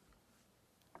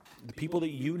 The people that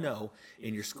you know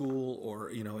in your school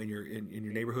or, you know, in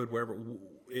your neighborhood, wherever,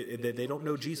 they don't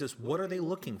know Jesus. What are they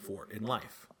looking for in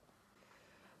life?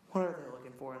 What are they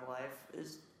looking for in life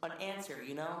is an answer,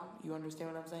 you know? You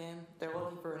understand what I'm saying? They're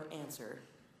looking for an answer.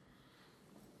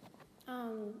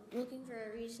 Looking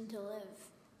for a reason to live.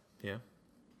 Yeah.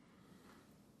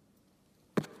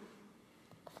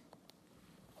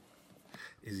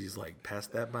 Izzy's like, pass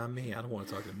that by me. I don't want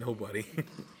to talk to nobody.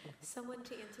 Someone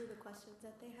to answer the questions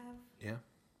that they have. Yeah.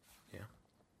 Yeah.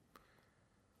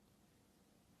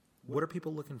 What are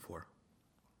people looking for?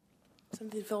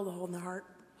 Something to fill the hole in their heart.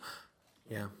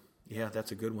 Yeah. Yeah,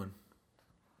 that's a good one.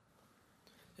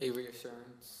 A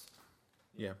reassurance.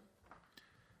 Yeah.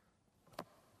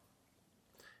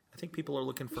 I think people are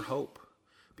looking for hope.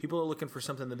 People are looking for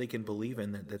something that they can believe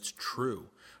in that's true.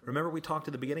 Remember, we talked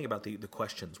at the beginning about the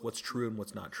questions. What's true and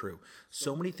what's not true.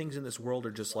 So many things in this world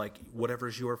are just like,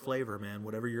 whatever's your flavor, man.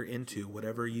 Whatever you're into.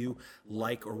 Whatever you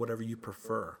like or whatever you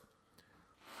prefer.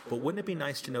 But wouldn't it be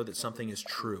nice to know that something is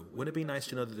true? Wouldn't it be nice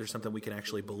to know that there's something we can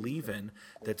actually believe in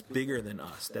that's bigger than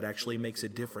us, that actually makes a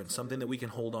difference, something that we can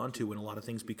hold on to when a lot of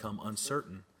things become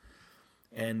uncertain?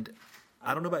 And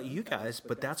I don't know about you guys,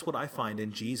 but that's what I find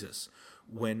in Jesus.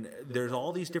 When there's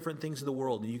all these different things in the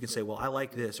world, and you can say, well, I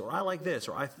like this, or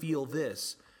I feel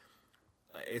this.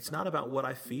 It's not about what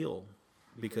I feel,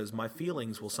 because my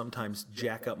feelings will sometimes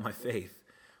jack up my faith.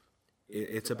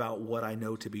 It's about what I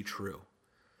know to be true.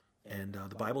 And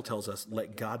the Bible tells us,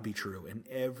 let God be true, and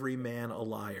every man a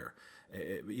liar.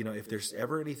 You know, if there's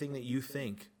ever anything that you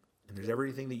think, and there's ever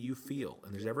anything that you feel,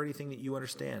 and there's ever anything that you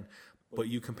understand, but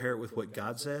you compare it with what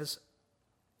God says,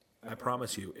 I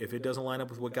promise you, if it doesn't line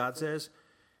up with what God says,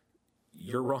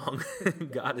 you're wrong.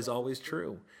 God is always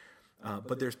true.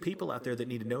 But there's people out there that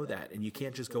need to know that, and you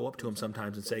can't just go up to them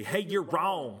sometimes and say, hey, you're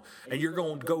wrong, and you're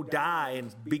going to go die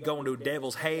and be going to a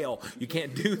devil's hell. You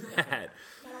can't do that.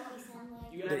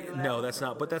 No, that's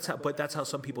not. But that's how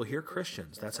some people hear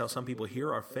Christians. That's how some people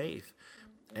hear our faith.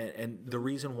 And the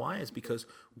reason why is because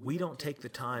we don't take the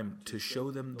time to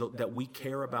show them that we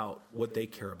care about what they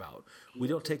care about. We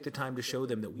don't take the time to show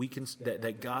them that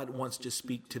that God wants to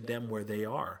speak to them where they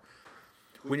are.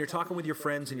 When you're talking with your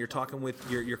friends and you're talking with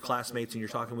your classmates and you're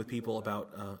talking with people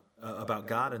about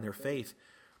God and their faith,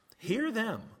 hear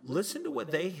them. Listen to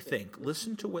what they think.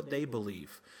 Listen to what they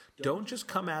believe. Don't just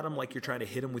come at them like you're trying to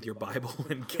hit them with your Bible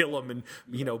and kill them and,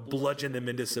 you know, bludgeon them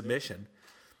into submission.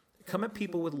 Come at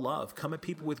people with love. Come at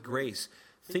people with grace.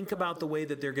 Think about the way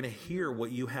that they're going to hear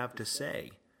what you have to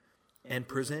say. And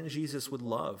present Jesus with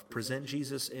love. Present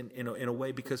Jesus in a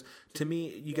way, because to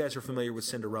me, you guys are familiar with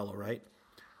Cinderella, right?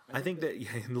 I think that,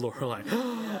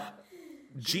 Lorelai,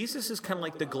 Jesus is kind of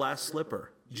like the glass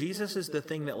slipper. Jesus is the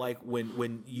thing that, like,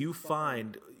 when you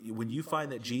find, when you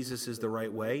find that Jesus is the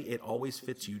right way, it always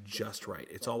fits you just right.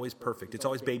 It's always perfect. It's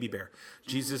always baby bear.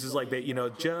 Jesus is like,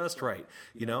 just right,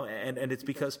 and it's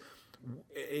because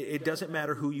it doesn't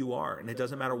matter who you are, and it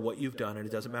doesn't matter what you've done, and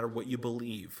it doesn't matter what you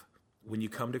believe. When you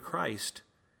come to Christ,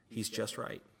 he's just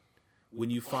right. When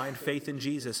you find faith in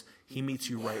Jesus, he meets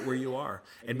you right where you are.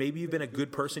 And maybe you've been a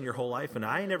good person your whole life, and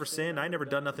I ain't never sinned, I ain't never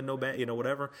done nothing, no bad,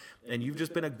 whatever, and you've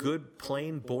just been a good,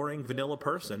 plain, boring, vanilla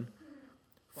person.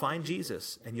 Find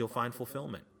Jesus, and you'll find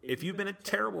fulfillment. If you've been a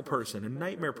terrible person, a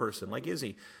nightmare person, like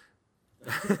Izzy,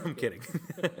 I'm kidding.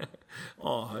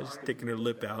 Oh, I was sticking her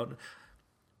lip out.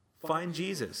 Find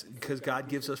Jesus, because God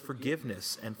gives us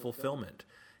forgiveness and fulfillment.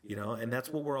 And that's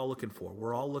what we're all looking for.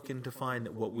 We're all looking to find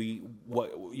where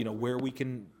we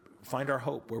can find our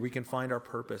hope, where we can find our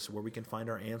purpose, where we can find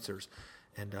our answers,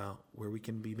 and where we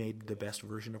can be made the best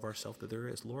version of ourselves that there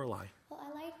is. Lorelai. Well,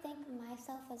 I like to think of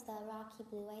myself as the Rocky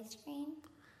Blue ice cream.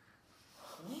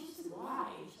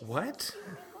 What?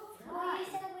 Well, you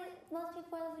said most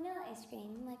people are the vanilla ice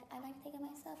cream. I like to think of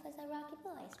myself as a Rocky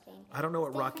Blue ice cream. I don't know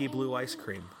what Rocky Blue ice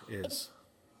cream is.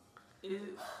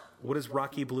 What is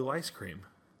Rocky Blue ice cream?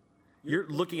 You're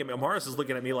looking at me. Amaris is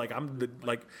looking at me like I'm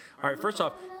all right, first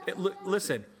off,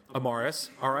 listen, Amaris,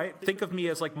 all right? Think of me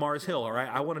as like Mars Hill, all right?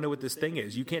 I want to know what this thing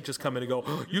is. You can't just come in and go,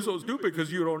 oh, you're so stupid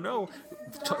because you don't know.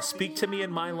 Speak to me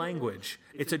in my language.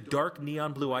 It's a dark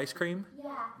neon blue ice cream?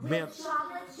 Yeah. Man,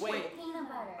 Chocolate chip peanut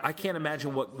butter. I can't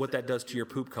imagine what that does to your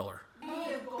poop color.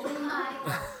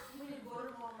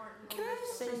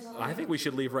 I think we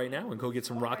should leave right now and go get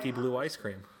some Rocky Blue ice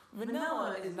cream.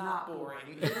 Vanilla is not boring.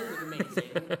 It is amazing.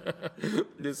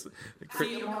 Go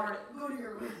to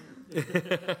your room.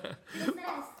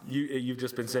 You've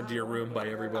just been sent to your room by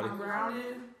everybody. I'm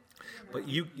grounded. But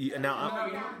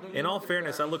in all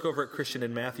fairness, I look over at Christian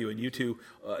and Matthew, and you two,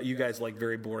 you guys like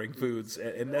very boring foods,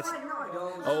 and that's.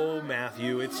 Oh,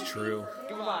 Matthew, it's true.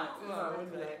 Come on.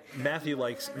 Matthew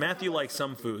likes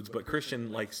some foods, but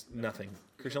Christian likes nothing.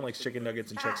 Christian likes chicken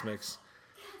nuggets and Chex Mix.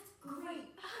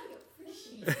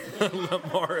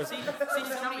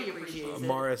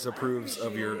 Morris approves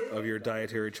of your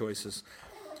dietary choices.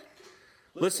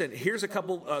 Listen, here's a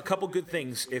couple good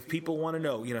things. If people want to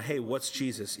know, hey, what's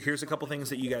Jesus? Here's a couple things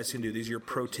that you guys can do. These are your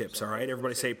pro tips, all right?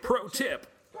 Everybody say pro tip.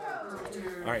 All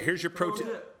right, here's your pro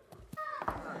tip.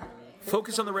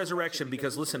 Focus on the resurrection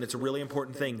because, listen, it's a really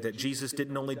important thing that Jesus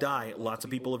didn't only die. Lots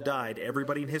of people have died.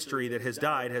 Everybody in history that has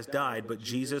died, but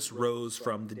Jesus rose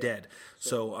from the dead.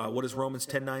 So what does Romans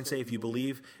 10:9 say? If you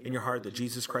believe in your heart that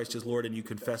Jesus Christ is Lord and you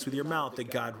confess with your mouth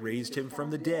that God raised him from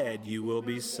the dead, you will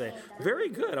be saved. Very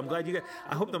good. I'm glad you guys,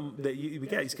 I hope that you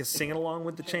guys can sing along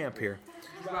with the champ here.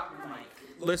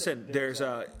 Listen, there's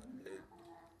a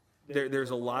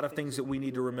lot of things that we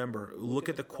need to remember. Look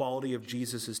at the quality of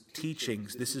Jesus'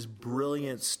 teachings. This is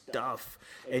brilliant stuff.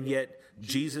 And yet,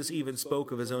 Jesus even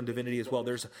spoke of his own divinity as well.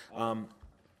 There's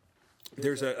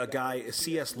a guy,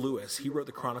 C.S. Lewis. He wrote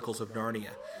the Chronicles of Narnia.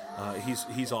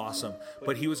 He's awesome.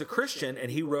 But he was a Christian, and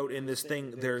he wrote in this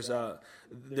thing, there's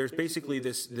basically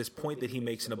this point that he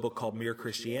makes in a book called Mere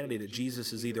Christianity, that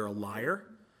Jesus is either a liar,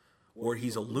 or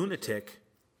he's a lunatic,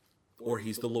 or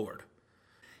he's the Lord.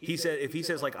 He said, if he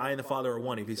says, like, I and the Father are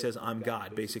one, if he says, I'm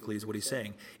God, basically is what he's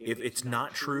saying. If it's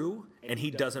not true and he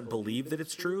doesn't believe that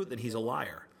it's true, then he's a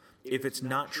liar. If it's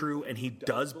not true and he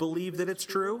does believe that it's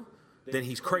true, then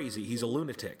he's crazy. He's a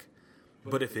lunatic.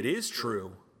 But if it is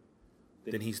true,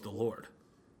 then he's the Lord.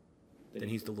 Then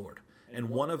he's the Lord.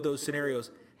 And one of those scenarios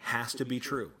has to be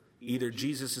true. Either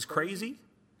Jesus is crazy,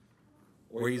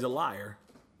 or he's a liar,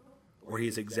 or he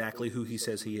is exactly who he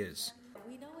says he is.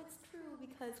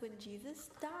 Because when Jesus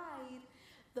died,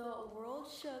 the world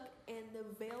shook and the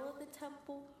veil of the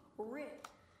temple ripped.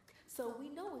 So we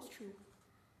know it's true.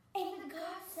 And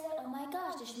God said, oh my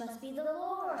gosh, this must be the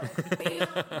Lord. Bam!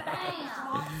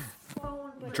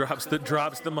 Drops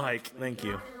the mic. Thank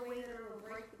you.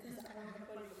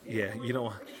 Yeah, we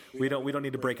don't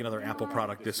need to break another Apple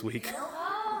product this week.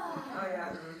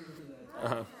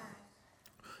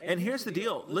 And here's the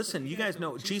deal. Listen, you guys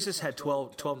know Jesus had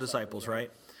 12 disciples, right?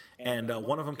 And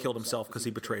one of them killed himself because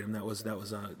he betrayed him. That was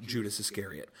Judas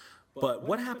Iscariot. But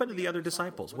what happened to the other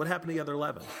disciples? What happened to the other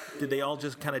 11? Did they all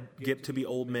just kind of get to be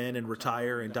old men and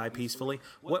retire and die peacefully?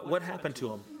 What happened to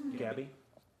them, Gabby?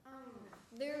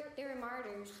 They were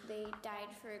martyrs. They died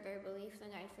for their beliefs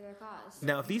and died for their cause.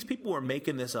 Now, if these people were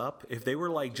making this up, if they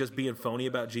were like just being phony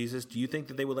about Jesus, do you think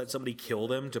that they would let somebody kill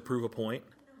them to prove a point?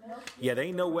 Yeah, there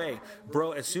ain't no way.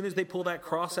 Bro, as soon as they pull that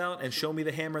cross out and show me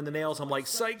the hammer and the nails, I'm like,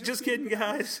 psych, just kidding,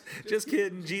 guys. Just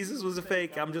kidding. Jesus was a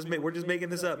fake. We're just making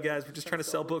this up, guys. We're just trying to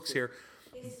sell books here.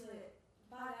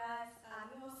 Bye, guys.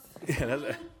 Adios. Yeah,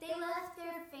 they left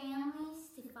their families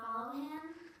to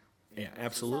Yeah,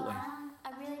 absolutely. So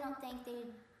I really don't think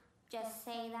they'd just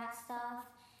say that stuff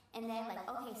and then like,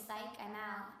 okay, psych, I'm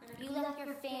out. You left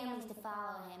your families to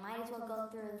follow him. Might as well go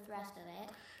through the rest of it.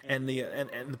 And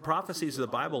the prophecies of the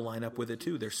Bible line up with it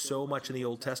too. There's so much in the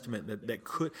Old Testament that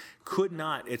could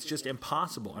not. It's just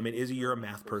impossible. I mean, Izzy, you're a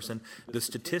math person. The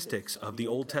statistics of the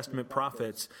Old Testament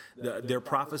prophets, their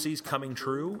prophecies coming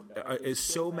true, is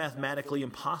so mathematically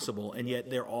impossible, and yet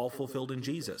they're all fulfilled in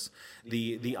Jesus.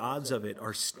 The odds of it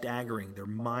are staggering. They're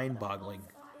mind-boggling.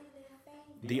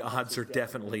 The odds are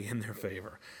definitely in their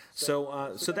favor.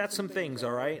 So that's some things,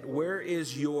 all right? Where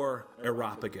is your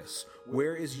Areopagus?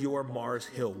 Where is your Mars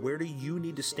Hill? Where do you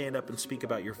need to stand up and speak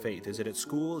about your faith? Is it at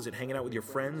school? Is it hanging out with your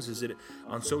friends? Is it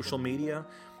on social media?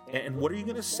 And what are you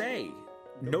going to say?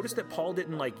 Notice that Paul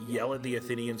didn't yell at the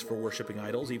Athenians for worshiping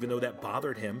idols, even though that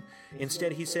bothered him.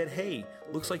 Instead, he said, hey,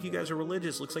 looks like you guys are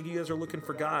religious. Looks like you guys are looking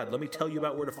for God. Let me tell you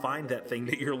about where to find that thing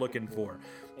that you're looking for.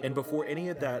 And before any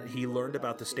of that, he learned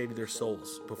about the state of their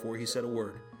souls before he said a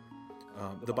word.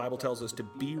 The Bible tells us to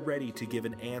be ready to give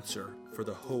an answer for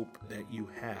the hope that you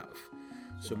have.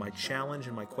 So my challenge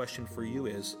and my question for you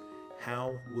is,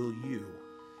 how will you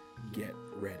get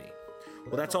ready?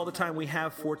 Well, that's all the time we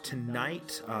have for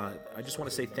tonight. I just want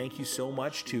to say thank you so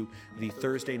much to the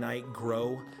Thursday Night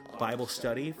Grow Bible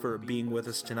Study for being with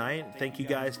us tonight. Thank you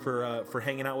guys for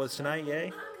hanging out with us tonight.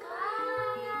 Yay!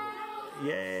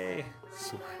 Yay!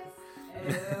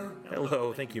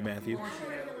 Hello. Thank you, Matthew.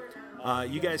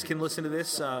 You guys can listen to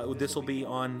this. This will be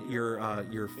on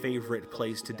your favorite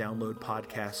place to download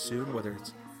podcasts soon, whether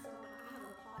it's...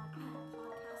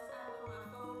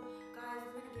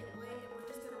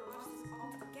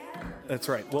 That's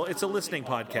right. Well, it's a listening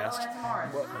podcast.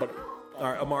 But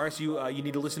all right, Amaris, you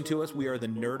need to listen to us. We are the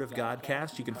Nerd of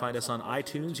Godcast. You can find us on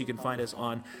iTunes. You can find us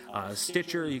on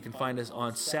Stitcher. You can find us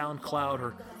on SoundCloud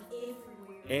or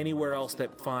anywhere else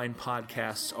that fine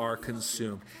podcasts are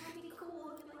consumed.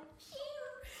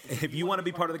 If you want to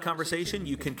be part of the conversation,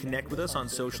 you can connect with us on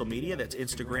social media. That's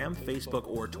Instagram, Facebook,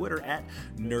 or Twitter at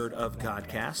Nerd of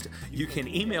Godcast. You can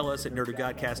email us at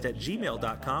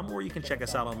nerdofgodcast@gmail.com, or you can check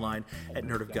us out online at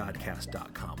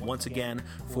nerdofgodcast.com. Once again,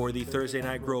 for the Thursday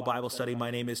Night Grow Bible Study,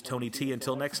 my name is Tony T.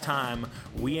 Until next time,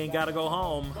 we ain't got to go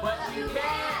home. But you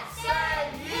can't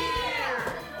stay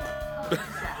here!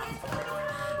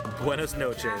 Buenas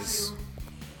noches.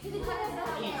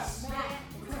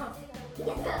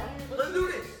 Let's do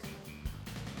this!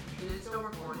 Is it still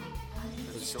recording?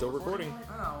 It's still recording.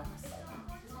 Oh.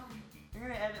 You're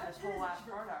gonna edit this whole last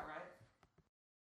part out, right?